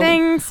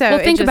everything? So well,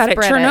 think about it.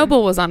 spread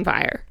Chernobyl was on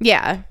fire.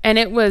 Yeah. And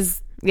it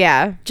was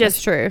just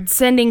just true.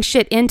 sending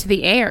shit into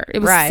the air. It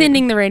was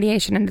sending the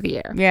radiation into the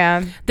air.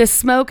 Yeah. The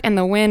smoke and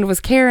the wind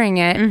was carrying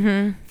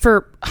it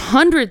for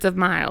hundreds of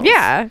miles.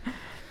 Yeah.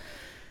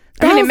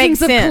 I mean, it makes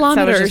Thousands of sense.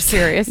 kilometers. I was just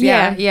curious.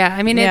 Yeah.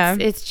 I mean,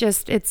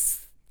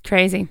 it's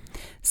crazy.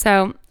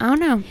 So, I don't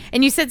know.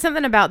 And you said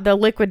something about the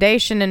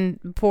liquidation and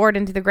poured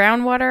into the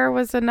groundwater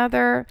was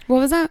another. What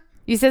was that?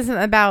 You said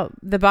something about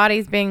the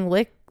bodies being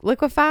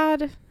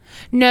liquefied?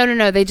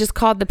 No. They just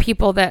called the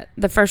people that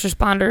the first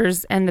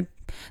responders and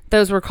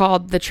those were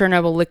called the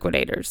Chernobyl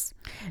liquidators.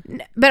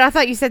 But I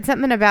thought you said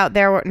something about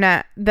one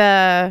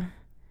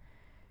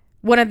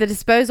of the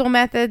disposal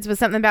methods was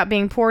something about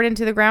being poured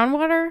into the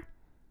groundwater.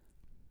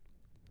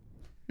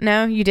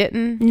 No, you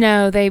didn't.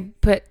 No, they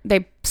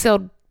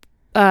sealed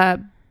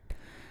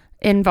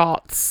in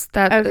vaults.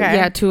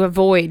 To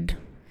avoid.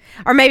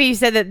 Or maybe you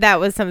said that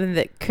was something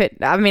that could.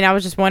 I mean, I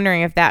was just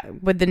wondering if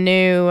that with the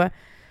new,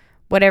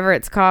 whatever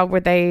it's called,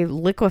 where they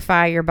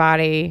liquefy your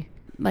body,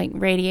 like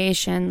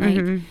radiation,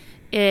 like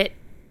it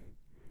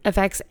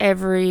affects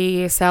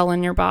every cell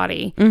in your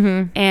body,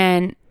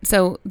 and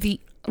so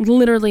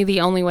literally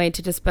the only way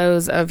to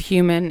dispose of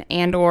human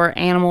and or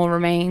animal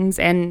remains,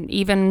 and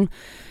even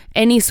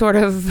any sort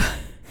of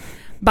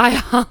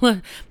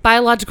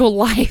biological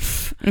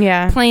life.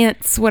 Yeah.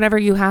 Plants, whatever,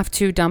 you have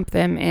to dump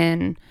them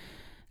in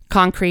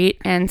concrete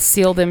and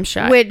seal them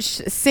shut. Which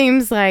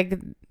seems like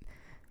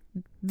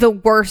the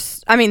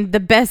worst, the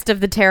best of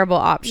the terrible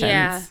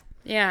options.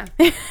 Yeah.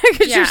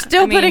 Because you're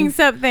still putting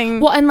something.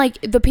 Well, and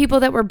like the people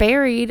that were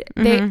buried,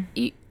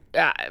 they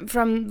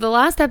from the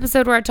last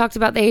episode where I talked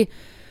about, they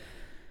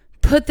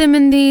put them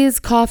in these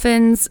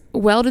coffins,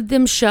 welded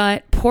them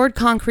shut, poured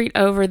concrete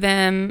over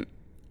them,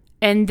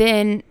 and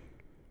then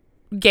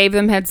gave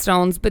them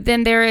headstones. But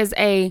then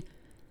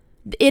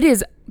it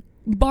is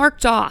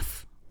marked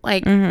off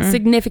like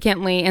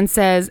significantly and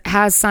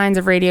has signs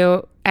of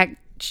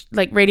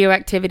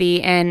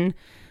radioactivity and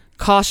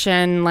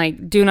caution,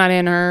 like do not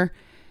enter.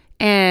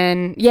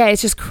 And yeah,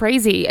 it's just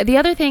crazy. The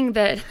other thing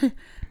that I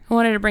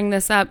wanted to bring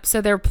this up,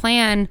 so their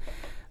plan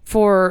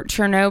for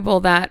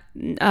Chernobyl, that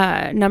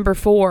number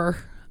 4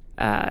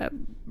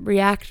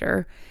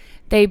 reactor,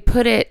 they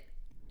put it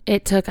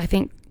took, I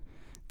think,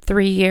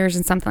 3 years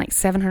and something like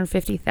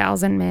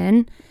 750,000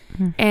 men.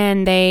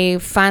 And they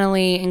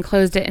finally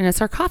enclosed it in a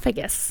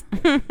sarcophagus,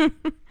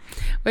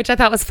 which I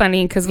thought was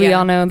funny because we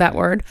all know that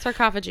word.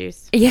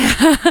 Sarcophagus.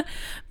 Yeah.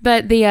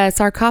 But the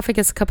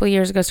sarcophagus a couple of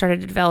years ago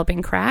started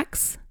developing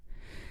cracks.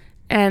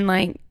 And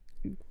like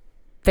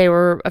they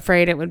were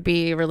afraid it would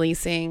be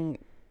releasing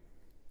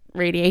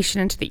radiation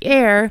into the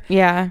air.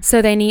 Yeah.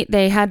 So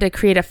they had to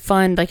create a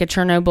fund, like a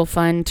Chernobyl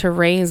fund, to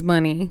raise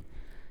money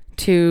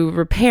to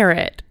repair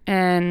it.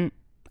 And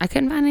I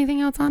couldn't find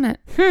anything else on it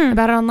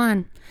about it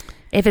online.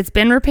 If it's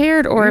been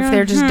repaired or if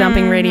they're just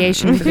dumping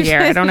radiation into the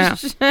air, I don't know.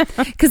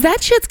 Because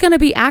that shit's going to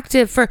be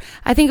active for,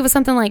 I think it was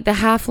something like the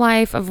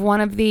half-life of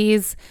one of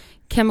these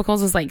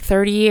chemicals was like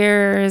 30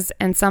 years,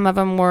 and some of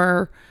them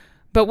were,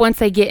 but once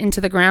they get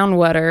into the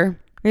groundwater,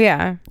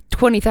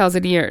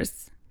 20,000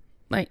 years.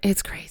 Like,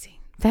 it's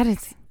crazy. That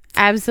is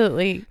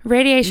absolutely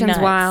Radiation's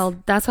nuts.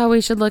 Wild. That's why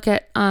we should look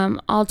at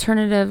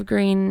alternative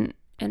green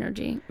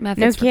energy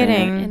methods. No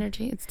kidding.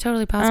 Energy. It's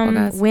totally possible,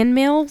 guys.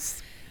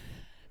 Windmills.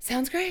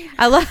 Sounds great.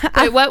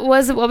 Wait, what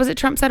was it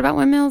Trump said about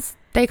windmills?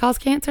 They cause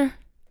cancer?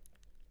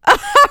 Are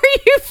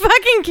you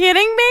fucking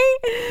kidding me?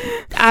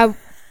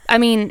 I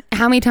mean,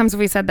 how many times have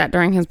we said that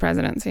during his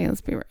presidency?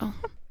 Let's be real.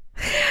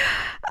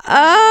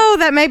 Oh,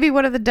 that may be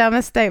one of the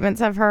dumbest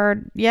statements I've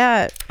heard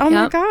yet. Oh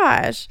my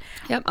gosh.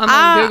 Yep, I'm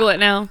gonna Google it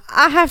now.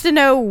 I have to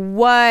know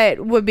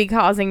what would be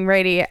causing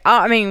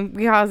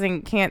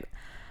causing cancer.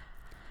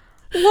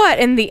 What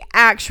in the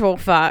actual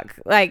fuck?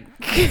 Like,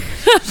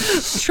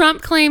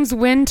 Trump claims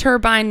wind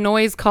turbine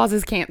noise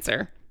causes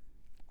cancer.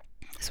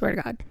 I swear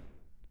to God.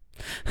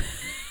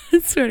 I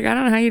swear to God. I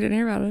don't know how you didn't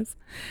hear about this.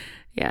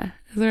 Yeah,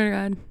 I swear to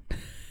God.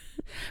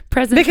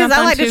 President because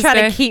Trump I like to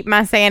try to keep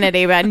my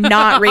sanity by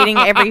not reading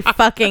every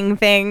fucking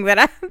thing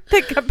that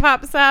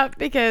pops up,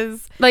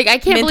 because like I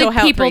can't believe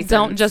people reasons.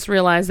 don't just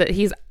realize that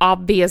he's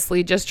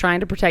obviously just trying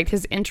to protect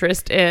his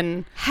interest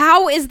in.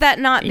 How is that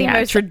not the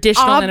most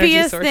traditional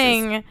obvious energy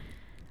thing?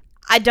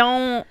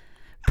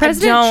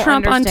 President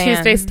Trump understand. on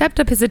Tuesday stepped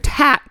up his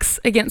attacks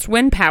against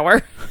wind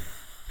power,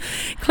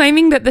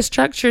 claiming that the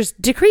structures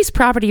decrease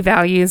property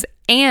values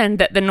and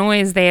that the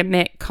noise they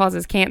emit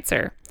causes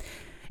cancer.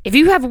 If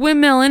you have a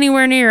windmill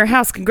anywhere near your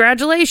house,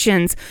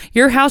 congratulations.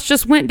 Your house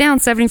just went down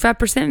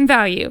 75% in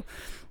value.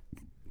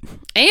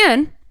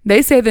 And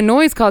they say the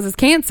noise causes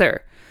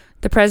cancer,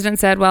 the president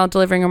said while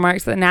delivering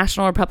remarks at the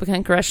National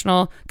Republican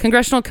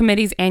Congressional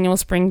Committee's annual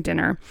spring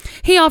dinner.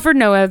 He offered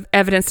no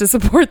evidence to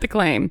support the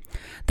claim.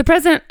 The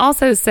president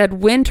also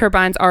said wind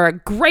turbines are a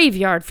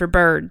graveyard for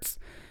birds.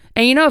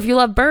 And you know, if you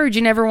love birds,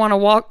 you never want to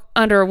walk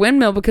under a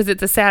windmill because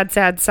it's a sad,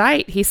 sad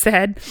sight, he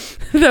said.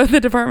 Though the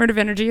Department of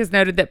Energy has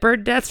noted that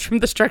bird deaths from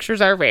the structures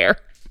are rare.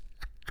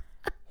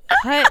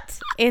 What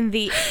in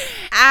the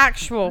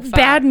actual fuck?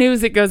 Bad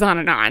news, it goes on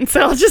and on, so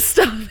I'll just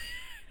stop.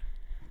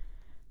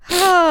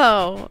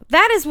 Oh,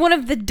 that is one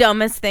of the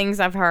dumbest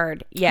things I've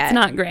heard yet. It's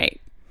not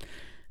great.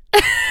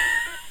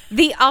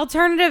 The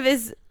alternative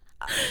is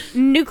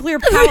nuclear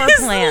power This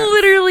plant. is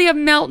literally a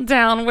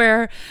meltdown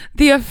where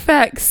the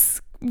effects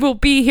will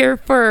be here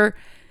for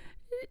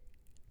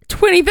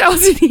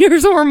 20,000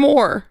 years or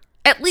more.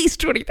 At least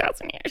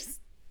 20,000 years.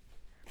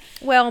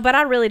 Well, but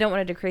I really don't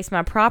want to decrease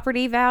my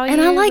property value. And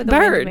I like with a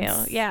birds.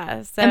 windmill.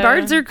 Yeah. So. And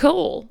birds are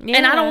cool. Yeah.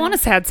 And I don't want a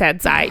sad,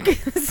 sad sight.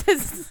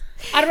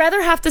 I'd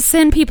rather have to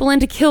send people in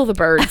to kill the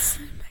birds.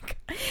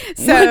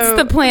 So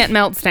once the plant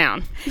melts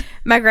down.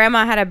 My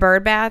grandma had a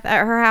bird bath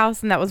at her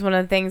house, and that was one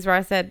of the things where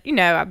I said, you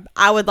know,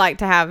 I would like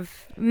to have,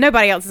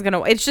 nobody else is going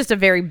to, it's just a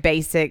very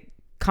basic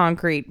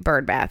concrete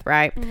bird bath,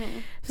 right? Mm-hmm.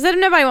 So if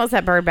nobody wants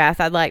that bird bath,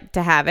 I'd like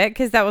to have it,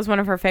 because that was one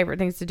of her favorite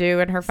things to do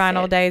in her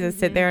final days, is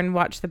sit there and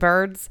watch the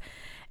birds.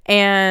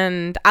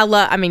 And I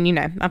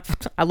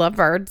love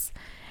birds.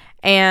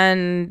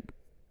 And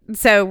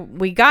so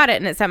we got it,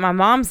 and it's at my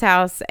mom's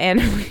house, and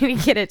we need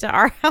to get it to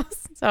our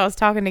house. So I was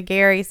talking to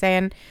Gary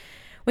saying,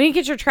 we need to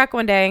get your truck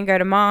one day and go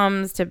to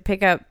mom's to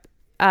pick up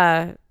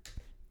the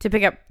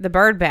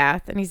bird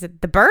bath. And he said,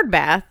 the bird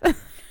bath?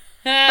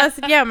 I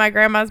said, yeah, my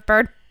grandma's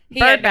bird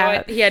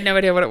bath. He had no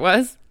idea what it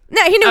was.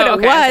 No, he knew what it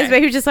was, okay. but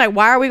he was just like,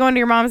 why are we going to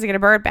your mom's to get a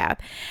bird bath?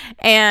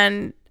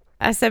 And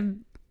I said,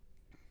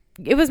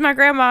 it was my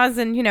grandma's,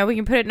 and, you know, we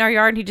can put it in our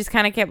yard. And he just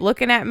kind of kept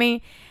looking at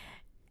me.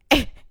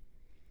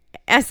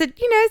 I said,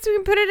 you know, so we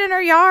can put it in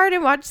our yard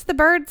and watch the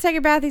birds take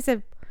a bath. He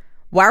said,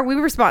 why are we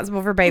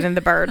responsible for bathing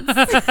the birds?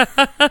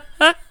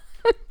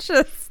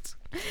 Just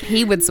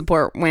He would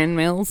support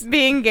windmills.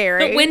 being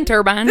Gary. Wind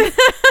turbine.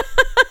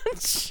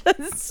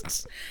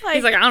 Just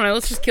He's like, I don't know,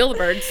 let's just kill the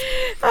birds.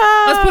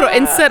 Let's put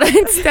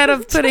instead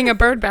of putting a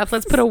bird bath,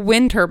 let's put a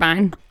wind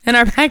turbine in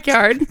our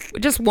backyard.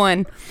 Just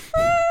one.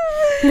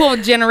 We'll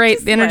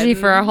generate the energy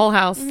for our whole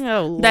house.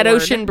 Oh, That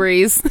Lord. ocean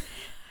breeze.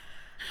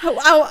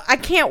 Oh, I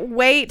can't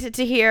wait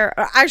to hear.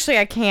 Actually,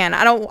 I can.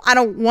 I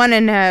don't want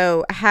to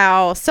know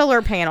how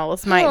solar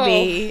panels might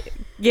be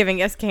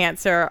giving us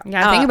cancer.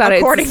 Yeah, think about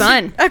it. It's the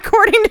sun.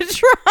 According to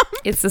Trump.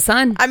 It's the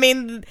sun. I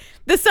mean,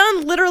 the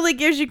sun literally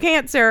gives you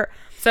cancer.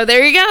 So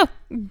there you go.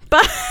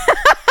 But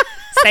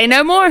Say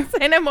no more.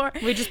 say no more.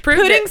 We just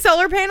proved Putting it.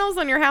 solar panels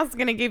on your house is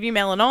going to give you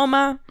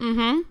melanoma.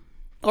 Mm-hmm.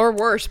 Or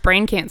worse,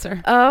 brain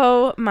cancer.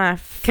 Oh my!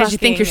 Because you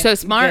think you're so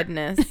smart.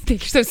 Goodness. You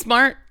think you're so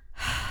smart.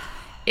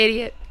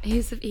 Idiot.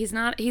 He's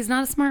not a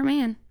smart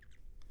man.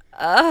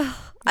 I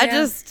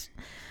Yeah.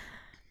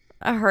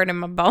 hurt in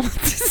my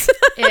bones.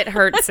 It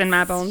hurts in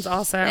my bones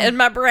also. In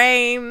my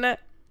brain.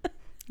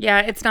 Yeah,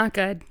 it's not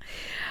good.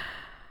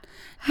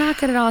 Not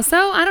good at all.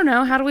 So, I don't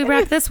know. How do we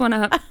wrap this one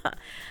up?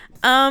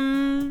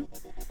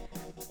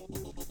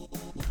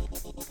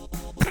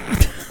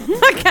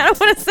 I kind of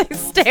want to say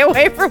stay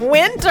away from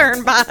wind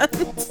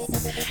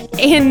turbines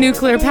And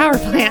nuclear power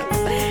plants.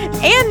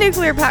 and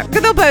nuclear power,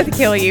 because they'll both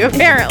kill you,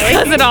 apparently.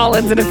 Because it all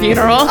ends at a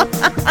funeral.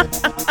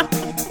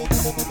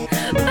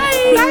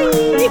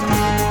 Bye.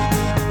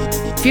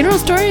 Funeral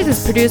Stories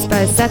is produced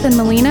by Seth and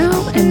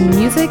Molino, and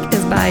music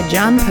is by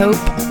John Pope.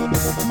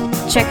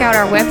 Check out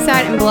our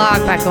website and blog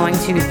by going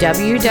to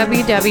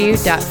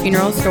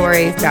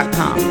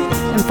www.funeralstories.com.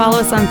 And follow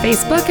us on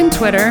Facebook and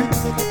Twitter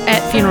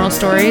at Funeral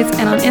Stories,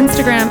 and on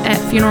Instagram at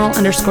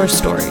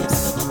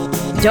funeral_stories.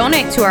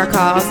 Donate to our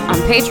cause on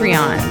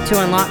Patreon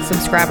to unlock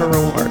subscriber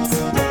rewards.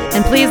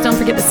 And please don't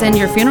forget to send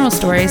your funeral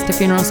stories to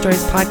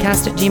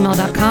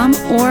funeralstoriespodcast@gmail.com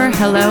or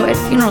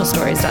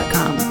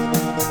hello@funeralstories.com.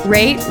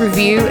 Rate,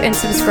 review, and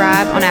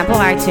subscribe on Apple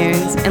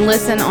iTunes and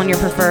listen on your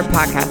preferred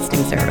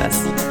podcasting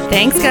service.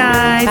 Thanks,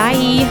 guys.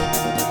 Bye.